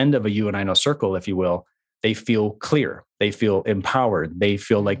 by the end of a You and I Know Circle, if you will, they feel clear. They feel empowered. They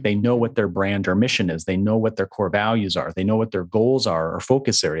feel like Mm. they know what their brand or mission is. They know what their core values are. They know what their goals are or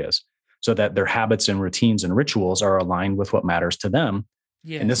focus areas, so that their habits and routines and rituals are aligned with what matters to them.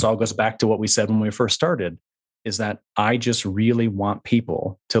 And this Yes. all goes back to what we said when we first started, is that I just really want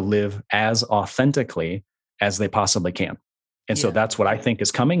people to live as authentically as they possibly can. And so Yeah. that's what I think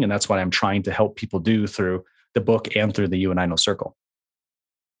is coming. And that's what I'm trying to help people do through the book and through the You and I Know Circle.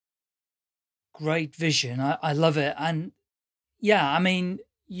 Great vision. I love it. And yeah, I mean,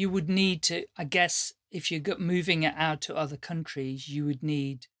 you would need to, I guess, if you're moving it out to other countries, you would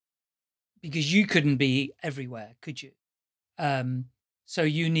need, because you couldn't be everywhere, could you? Um, so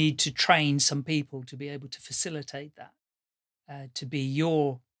you need to train some people to be able to facilitate that, to be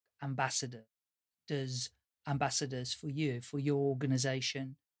your ambassador, does ambassadors for you, for your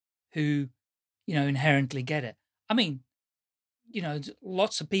organization, who, inherently get it. I mean,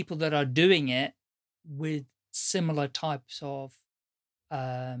 lots of people that are doing it with similar types of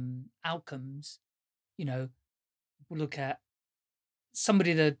outcomes, you know, we'll look at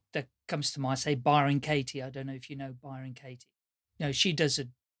somebody that comes to mind, say Byron Katie. I don't know if you know Byron Katie. No, she does it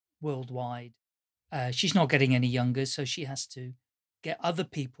worldwide. She's not getting any younger, so she has to get other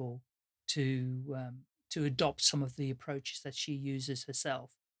people to adopt some of the approaches that she uses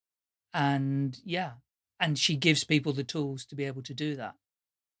herself. And yeah, and she gives people the tools to be able to do that.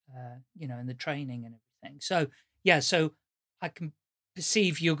 And the training and everything. So yeah, so I can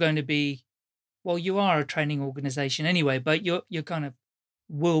perceive you're going to be, well, you are a training organization anyway, but you're kind of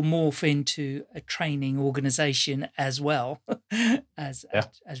will morph into a training organization as well as, Yeah.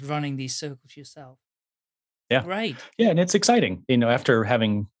 as running these circles yourself. Yeah. Great. Yeah. And it's exciting, after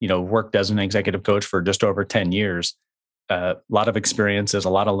having, worked as an executive coach for just over 10 years, a lot of experiences, a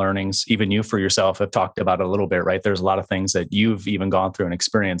lot of learnings. Even you for yourself have talked about it a little bit, right? There's a lot of things that you've even gone through and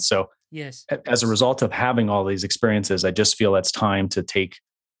experienced. So Yes. as a result of having all these experiences, I just feel it's time to take,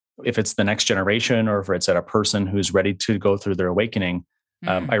 if it's the next generation or if it's at a person who's ready to go through their awakening,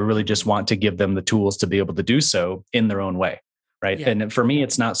 I really just want to give them the tools to be able to do so in their own way. Right. Yeah. And for me,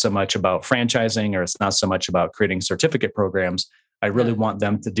 it's not so much about franchising or it's not so much about creating certificate programs. I really No. want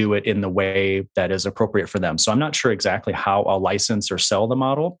them to do it in the way that is appropriate for them. So I'm not sure exactly how I'll license or sell the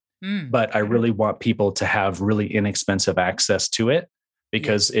model, but I really want people to have really inexpensive access to it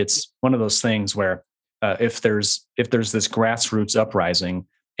because Yes. it's one of those things where if there's this grassroots uprising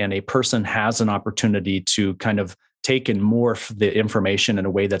and a person has an opportunity to kind of take and morph the information in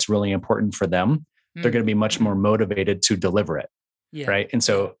a way that's really important for them, they're going to be much more motivated to deliver it. Yeah. Right. And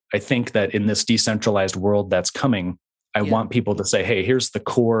so I think that in this decentralized world that's coming, I Yeah. want people to say, hey, here's the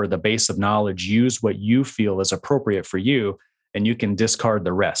core, the base of knowledge. Use what you feel is appropriate for you, and you can discard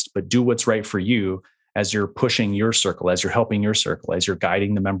the rest, but do what's right for you as you're pushing your circle, as you're helping your circle, as you're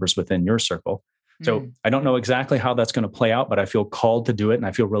guiding the members within your circle. So I don't know exactly how that's going to play out, but I feel called to do it and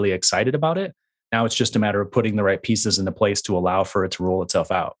I feel really excited about it. Now it's just a matter of putting the right pieces into place to allow for it to roll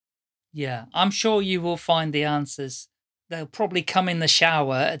itself out. Yeah. I'm sure you will find the answers. They'll probably come in the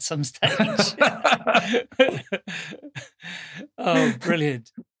shower at some stage. Oh,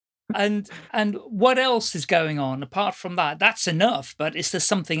 brilliant. And what else is going on apart from that? That's enough, but is there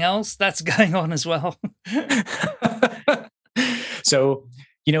something else that's going on as well? So,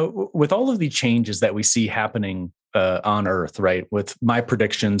 with all of the changes that we see happening on Earth, right? With my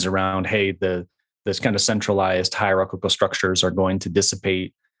predictions around, hey, this kind of centralized hierarchical structures are going to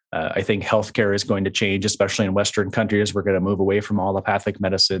dissipate. I think healthcare is going to change, especially in Western countries. We're going to move away from allopathic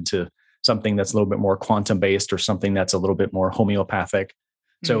medicine to something that's a little bit more quantum based or something that's a little bit more homeopathic.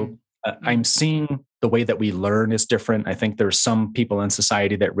 So I'm seeing the way that we learn is different. I think there's some people in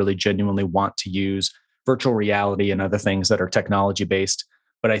society that really genuinely want to use virtual reality and other things that are technology based.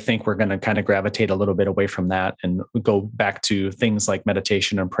 But I think we're going to kind of gravitate a little bit away from that and go back to things like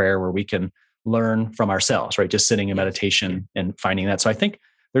meditation and prayer where we can learn from ourselves, right? Just sitting in meditation and finding that. So I think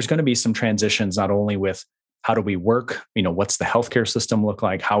there's going to be some transitions, not only with how do we work, what's the healthcare system look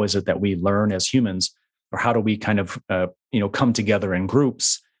like? How is it that we learn as humans? Or how do we kind of, come together in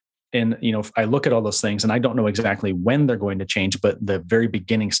groups? And, if I look at all those things and I don't know exactly when they're going to change, but the very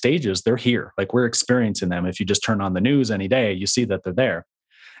beginning stages, they're here. Like we're experiencing them. If you just turn on the news any day, you see that they're there.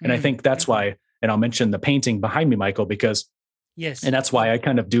 And I think that's why, and I'll mention the painting behind me, Michael, because, and that's why I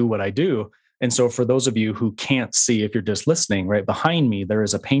kind of do what I do. And so for those of you who can't see, if you're just listening, right behind me, there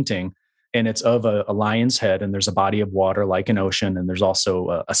is a painting and it's of a lion's head and there's a body of water like an ocean. And there's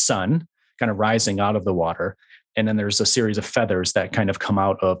also a sun kind of rising out of the water. And then there's a series of feathers that kind of come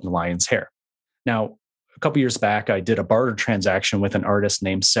out of the lion's hair. Now, a couple years back, I did a barter transaction with an artist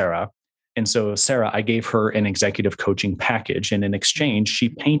named Sarah. And so Sarah, I gave her an executive coaching package. And in exchange, she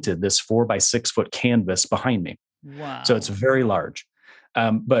painted this 4 by 6 foot canvas behind me. Wow. So it's very large.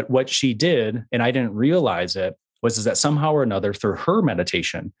 But what she did, and I didn't realize it, was that somehow or another through her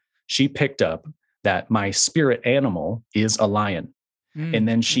meditation, she picked up that my spirit animal is a lion. And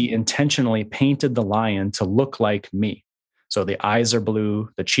then she intentionally painted the lion to look like me. So the eyes are blue,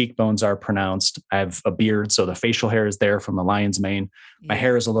 the cheekbones are pronounced. I have a beard, so the facial hair is there from the lion's mane. My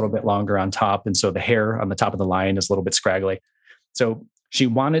hair is a little bit longer on top. And so the hair on the top of the lion is a little bit scraggly. So she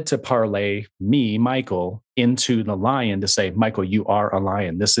wanted to parlay me, Michael, into the lion to say, Michael, you are a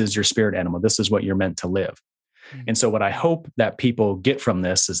lion. This is your spirit animal. This is what you're meant to live. And so what I hope that people get from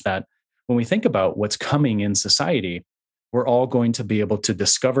this is that when we think about what's coming in society, we're all going to be able to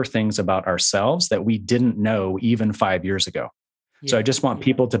discover things about ourselves that we didn't know even 5 years ago. So I just want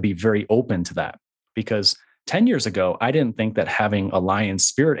people to be very open to that because 10 years ago, I didn't think that having a lion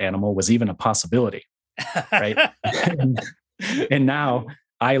spirit animal was even a possibility. Right. And now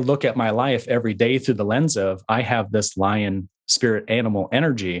I look at my life every day through the lens of I have this lion spirit animal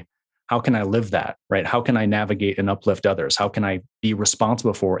energy, how can I live that, right? How can I navigate and uplift others? How can I be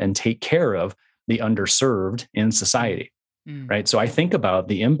responsible for and take care of the underserved in Mm. society, Mm. right? So I think about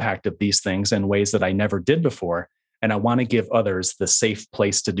the impact of these things in ways that I never did before. And I want to give others the safe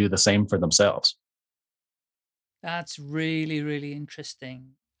place to do the same for themselves. That's really, really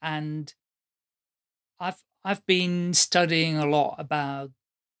interesting. And I've been studying a lot about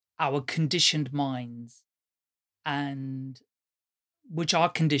our conditioned minds, and which are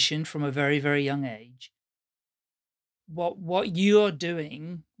conditioned from a very, very young age. What you're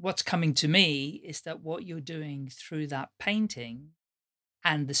doing, what's coming to me is that what you're doing through that painting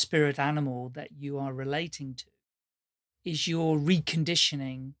and the spirit animal that you are relating to is you're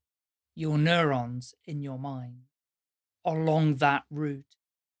reconditioning your neurons in your mind along that route.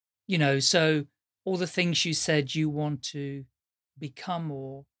 So all the things you said you want to become,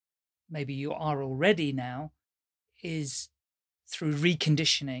 or maybe you are already now, is through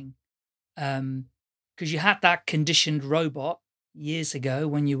reconditioning. Because you had that conditioned robot years ago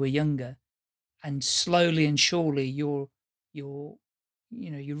when you were younger, and slowly and surely you're you're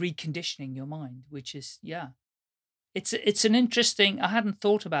reconditioning your mind, which is, yeah, it's an interesting. I hadn't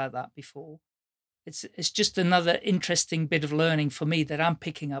thought about that before. It's just another interesting bit of learning for me that I'm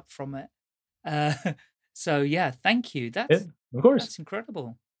picking up from it. Uh, so yeah, thank you. Yeah, of course. That's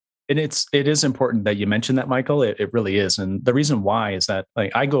incredible. And it is important that you mention that, Michael. It really is. And the reason why is that,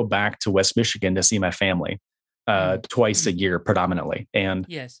 like, I go back to West Michigan to see my family Mm. twice a year predominantly. And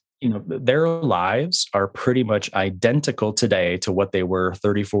Yes. their lives are pretty much identical today to what they were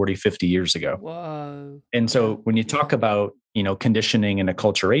 30, 40, 50 years ago. Whoa. And Yeah. so when you talk about, conditioning and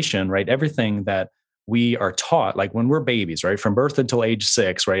acculturation, right? Everything that we are taught, like when we're babies, right? From birth until age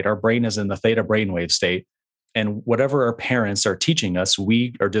 6, right? Our brain is in the theta brainwave state. And whatever our parents are teaching us,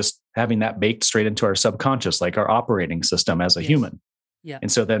 we are just having that baked straight into our subconscious, like our operating system as a Yes. human. Yeah. And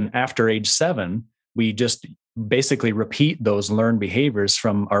so then after age 7, we just basically repeat those learned behaviors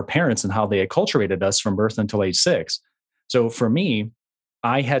from our parents and how they acculturated us from birth until age 6. So for me,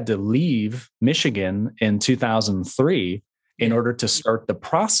 I had to leave Michigan in 2003 in Yeah. order to start the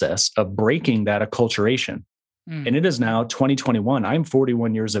process of breaking that acculturation. Mm. And it is now 2021. I'm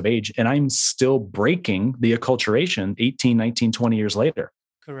 41 years of age and I'm still breaking the acculturation 18, 19, 20 years later.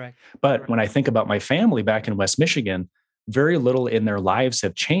 Correct. But when I think about my family back in West Michigan, very little in their lives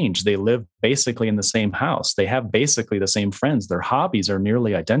have changed. They live basically in the same house. They have basically the same friends. Their hobbies are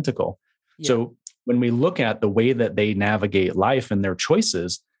nearly identical. Yeah. So when we look at the way that they navigate life and their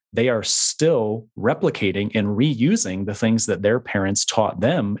choices, they are still replicating and reusing the things that their parents taught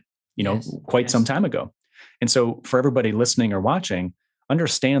them, Yes. quite some time ago. And so for everybody listening or watching,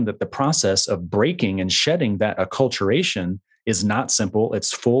 understand that the process of breaking and shedding that acculturation is not simple.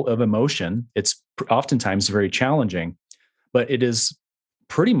 It's full of emotion. It's oftentimes very challenging, but it is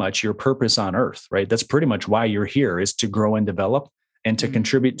pretty much your purpose on earth, right? That's pretty much why you're here, is to grow and develop and to Mm.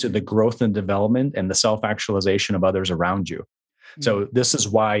 contribute to the growth and development and the self-actualization of others around you. Mm. So this is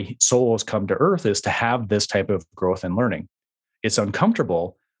why souls come to earth, is to have this type of growth and learning. It's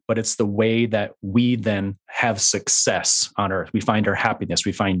uncomfortable, but it's the way that we then have success on earth. We find our happiness,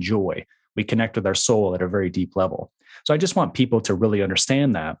 we find joy, we connect with our soul at a very deep level. So I just want people to really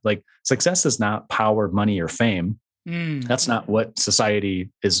understand that, like, success is not power, money, or fame. Mm. That's not what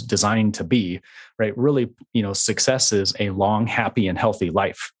society is designed to be, right? Really, success is a long, happy, and healthy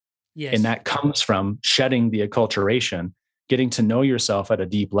life. And Yes. that comes from shedding the acculturation, getting to know yourself at a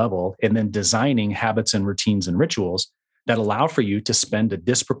deep level, and then designing habits and routines and rituals that allow for you to spend a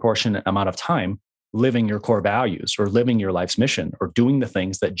disproportionate amount of time living your core values or living your life's mission or doing the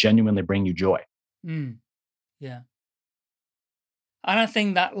things that genuinely bring you joy. Mm. Yeah. And I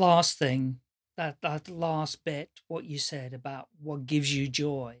think that last thing, that last bit, what you said about what gives you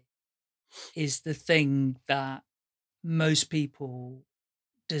joy, is the thing that most people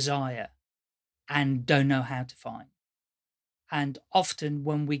desire and don't know how to find. And often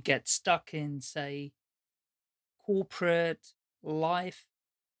when we get stuck in, say, corporate life,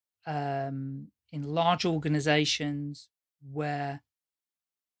 in large organizations where,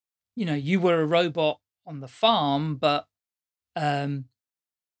 you were a robot on the farm, but um,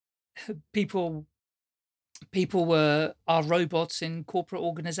 people people are robots in corporate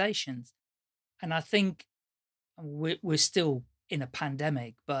organizations. And I think we're still in a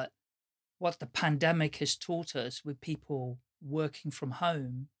pandemic, but what the pandemic has taught us, with people working from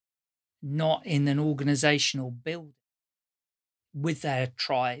home, not in an organizational building with their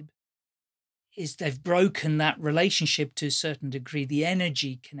tribe, is they've broken that relationship to a certain degree, the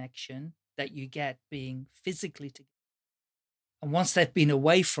energy connection that you get being physically together. And once they've been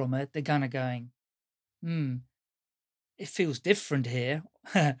away from it, they're kind of going, hmm, it feels different here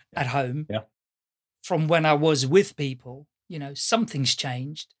at home Yeah. from when I was with people. Something's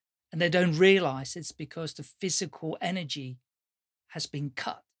changed, and they don't realize it's because the physical energy has been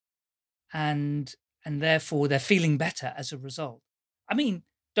cut, and therefore they're feeling better as a result. I mean,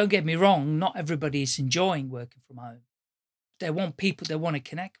 don't get me wrong, not everybody is enjoying working from home. They want people they want to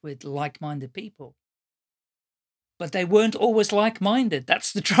connect with, like-minded people. But they weren't always like-minded.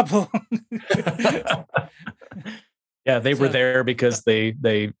 That's the trouble. Yeah, they were So, there because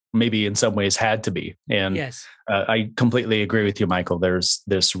they maybe in some ways had to be. And yes. I completely agree with you, Michael. There's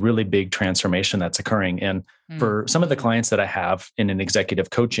this really big transformation that's occurring. And Mm, for some of the clients that I have in an executive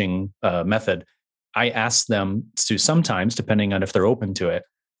coaching method, I ask them to sometimes, depending on if they're open to it,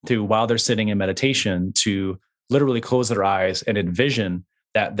 to while they're sitting in meditation, to literally close their eyes and envision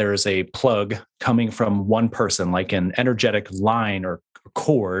that there's a plug coming from one person, like an energetic line or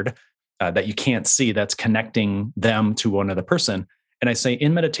cord that you can't see that's connecting them to one other person. And I say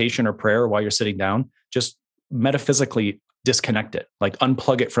in meditation or prayer while you're sitting down, just metaphysically disconnect it, like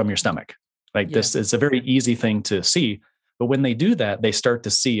unplug it from your stomach. Like yeah. this is a very easy thing to see. But when they do that, they start to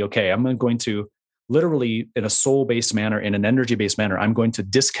see, okay, I'm going to literally in a soul based manner, in an energy based manner, I'm going to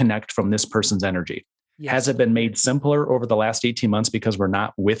disconnect from this person's energy. Has Yes. it been made simpler over the last 18 months because we're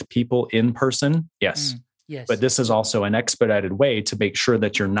not with people in person? Yes. Mm, yes. But this is also an expedited way to make sure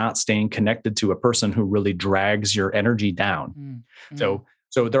that you're not staying connected to a person who really drags your energy down. Mm, mm,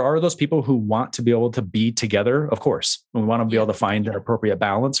 So there are those people who want to be able to be together. Of course, we want to be yeah. able to find an appropriate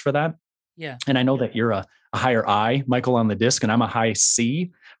balance for that. Yeah. And I know that you're a higher I, Michael, on the disc, and I'm a high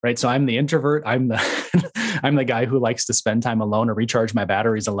C, right? So I'm the introvert. I'm the I'm the guy who likes to spend time alone or recharge my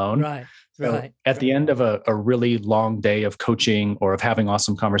batteries alone. Right. So Right. at the end of a really long day of coaching or of having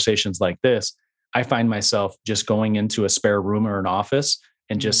awesome conversations like this, I find myself just going into a spare room or an office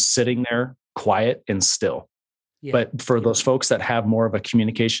and Mm, just sitting there quiet and still. yeah. But for those folks that have more of a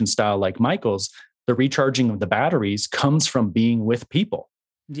communication style like Michael's, the recharging of the batteries comes from being with people,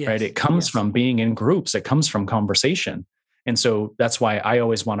 right? Yes. It comes from being in groups, it comes from conversation. And so that's why I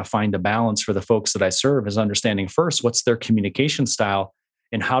always want to find a balance for the folks that I serve is understanding first what's their communication style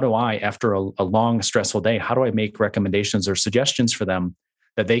and how do I, after a long, stressful day, how do I make recommendations or suggestions for them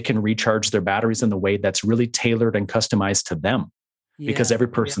that they can recharge their batteries in the way that's really tailored and customized to them because Yeah. every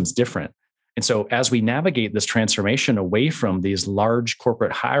person's different. And so as we navigate this transformation away from these large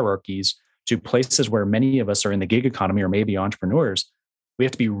corporate hierarchies to places where many of us are in the gig economy or maybe entrepreneurs, we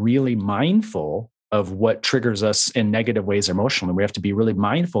have to be really mindful of what triggers us in negative ways emotionally. We have to be really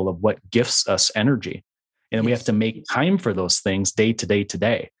mindful of what gifts us energy. And we have to Yes. make time for those things day to day to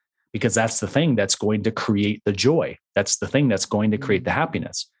day, because that's the thing that's going to create the joy. That's the thing that's going to create the Mm,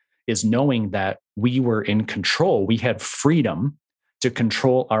 happiness, is knowing that we were in control. We had freedom to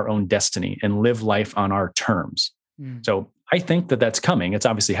control our own destiny and live life on our terms. mm, So I think that that's coming. It's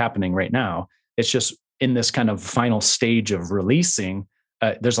obviously happening right now. It's just in this kind of final stage of releasing.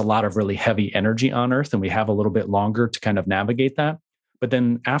 There's a lot of really heavy energy on Earth, and we have a little bit longer to kind of navigate that. But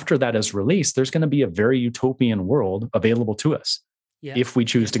then after that is released, there's going to be a very utopian world available to us yeah. if we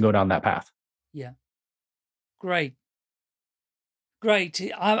choose to go down that path. Yeah. Great. Great.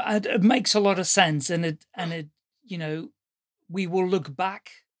 It makes a lot of sense, and it you know we will look back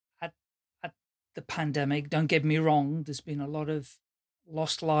at at the pandemic. Don't get me wrong. There's been a lot of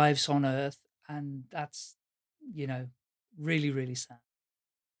lost lives on Earth, and that's you know really really sad.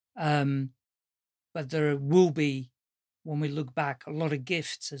 Um, but there will be, when we look back, a lot of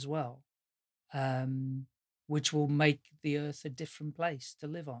gifts as well, um, which will make the Earth a different place to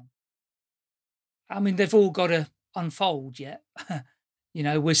live on. I mean, they've all got to unfold yet.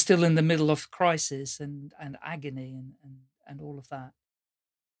 We're still in the middle of crisis and agony and all of that.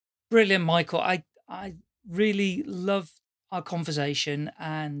 Brilliant, Michael. I really love our conversation,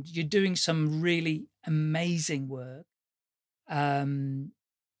 and you're doing some really amazing work. Um,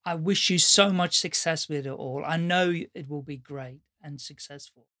 I wish you so much success with it all. I know it will be great and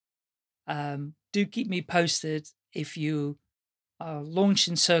successful. Do keep me posted if you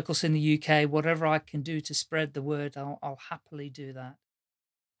launching circles in the UK. Whatever I can do to spread the word, I'll happily do that.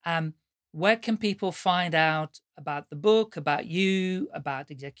 Um, where can people find out about the book, about you,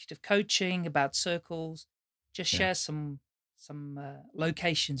 about executive coaching, about circles? Just Yeah. share some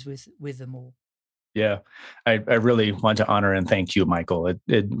locations with them all. Yeah, I really want to honor and thank you, Michael,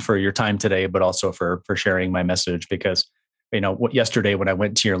 for your time today, but also for sharing my message. Because yesterday when I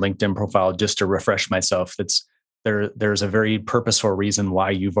went to your LinkedIn profile just to refresh myself, there's a very purposeful reason why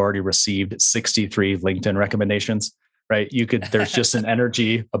you've already received 63 LinkedIn recommendations, right? There's just an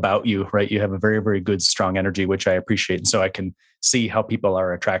energy about you, right? You have a very very good strong energy, which I appreciate, and so I can see how people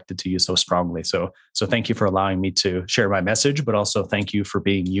are attracted to you so strongly. So thank you for allowing me to share my message, but also thank you for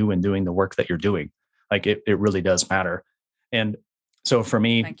being you and doing the work that you're doing. Like it really does matter. And so for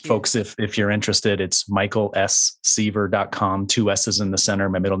me, Thank you. folks, if you're interested, it's michaelseaver.com, 2 S's in the center.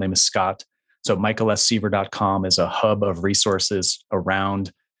 My middle name is Scott. So michaelseaver.com is a hub of resources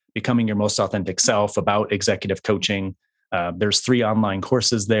around becoming your most authentic self, about executive coaching. There's 3 online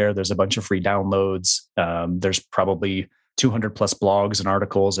courses there. There's a bunch of free downloads. There's probably 200 plus blogs and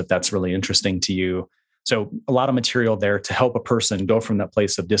articles if that's really interesting to you. So a lot of material there to help a person go from that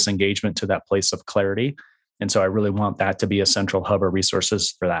place of disengagement to that place of clarity. And so I really want that to be a central hub of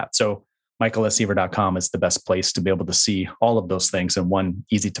resources for that. So michaelseaver.com is the best place to be able to see all of those things in one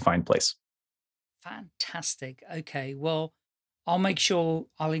easy to find place. Fantastic. Okay. Well, I'll make sure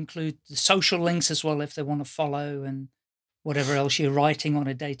I'll include the social links as well if they want to follow and whatever else you're writing on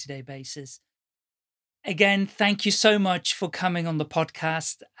a day-to-day basis. Again, thank you so much for coming on the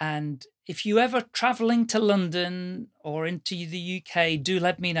podcast. And if you ever traveling to London or into the UK, do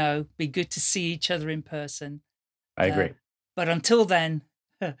let me know. Be good to see each other in person. I agree. But until then,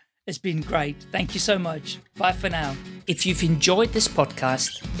 it's been great. Thank you so much. Bye for now. If you've enjoyed this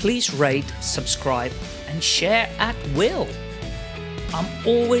podcast, please rate, subscribe, and share at will. I'm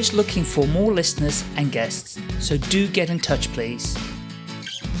always looking for more listeners and guests, so do get in touch, please.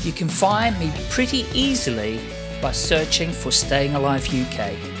 You can find me pretty easily by searching for Staying Alive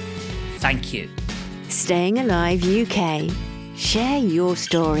UK. Thank you. Staying Alive UK. Share your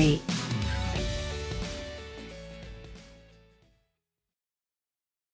story.